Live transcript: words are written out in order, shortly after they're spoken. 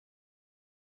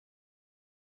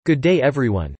Good day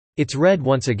everyone. It's Red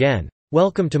once again.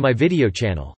 Welcome to my video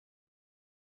channel.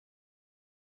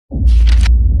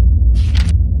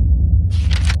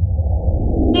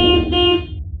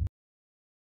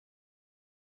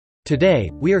 Today,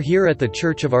 we are here at the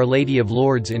Church of Our Lady of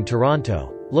Lourdes in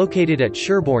Toronto, located at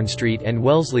Sherbourne Street and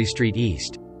Wellesley Street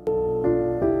East.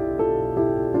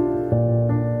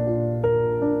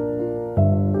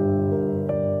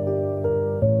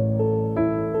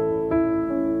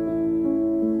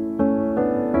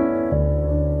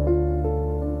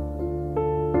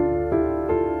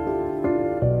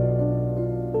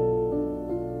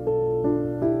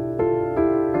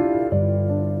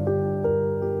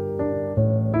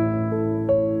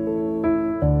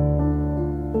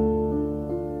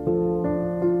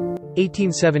 In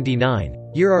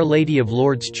 1879, year Our Lady of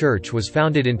Lourdes Church was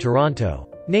founded in Toronto,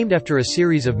 named after a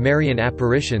series of Marian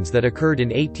apparitions that occurred in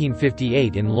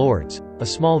 1858 in Lourdes, a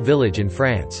small village in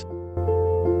France.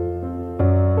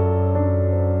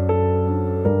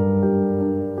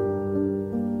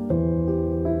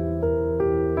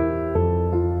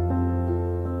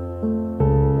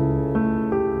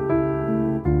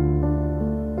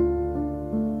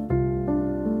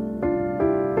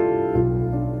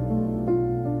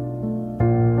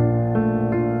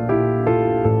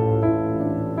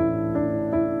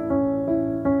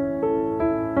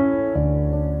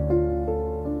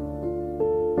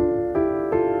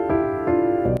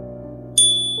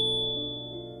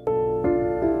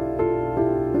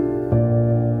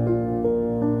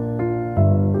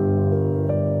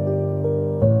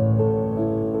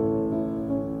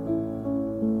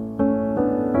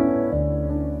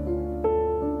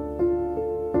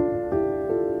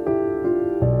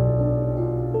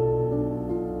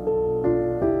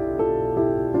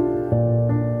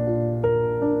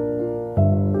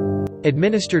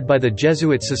 Administered by the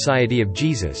Jesuit Society of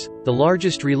Jesus, the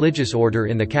largest religious order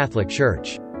in the Catholic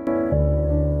Church.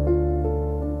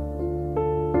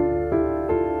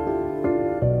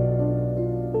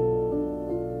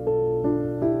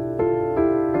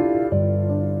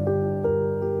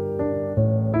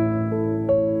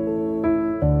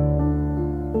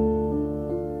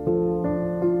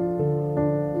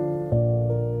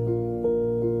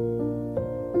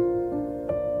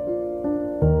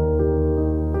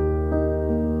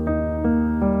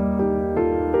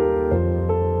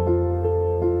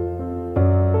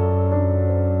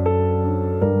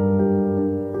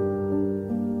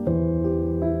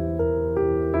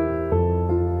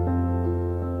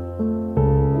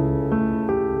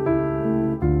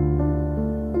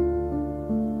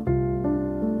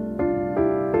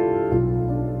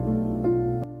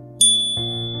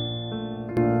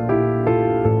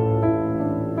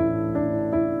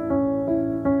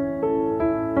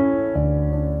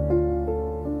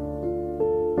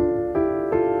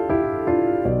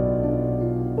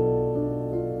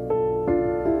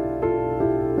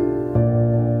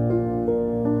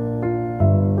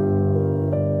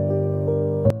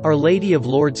 Our Lady of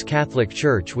Lourdes Catholic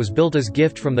Church was built as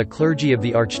gift from the clergy of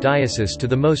the Archdiocese to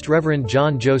the Most Reverend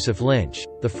John Joseph Lynch,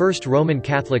 the first Roman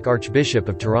Catholic Archbishop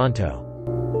of Toronto.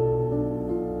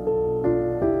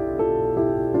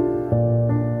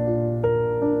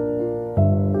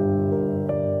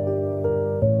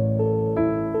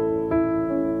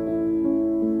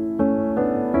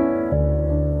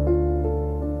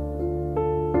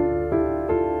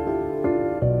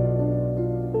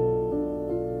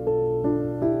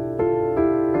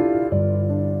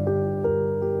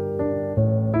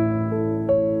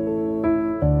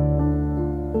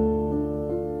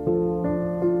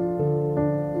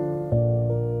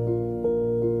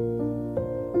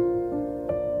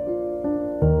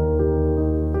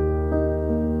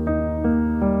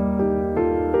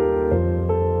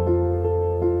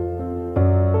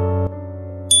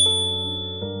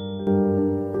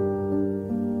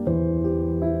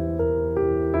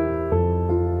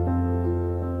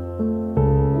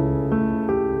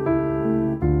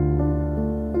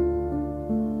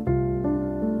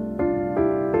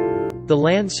 The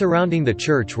lands surrounding the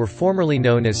church were formerly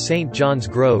known as St. John's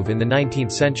Grove in the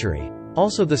 19th century,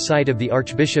 also the site of the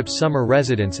Archbishop's summer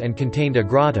residence, and contained a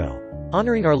grotto,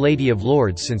 honoring Our Lady of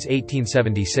Lourdes since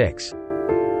 1876.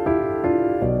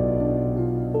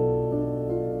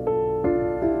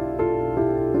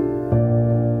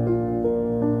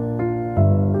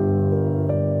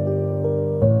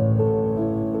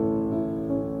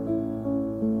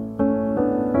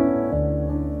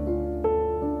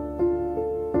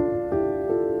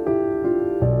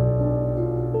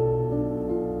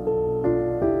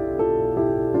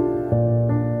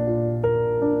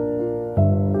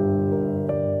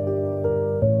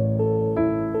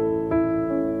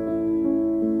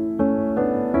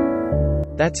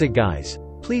 That's it guys.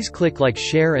 Please click like,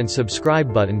 share and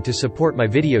subscribe button to support my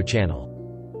video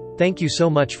channel. Thank you so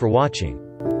much for watching.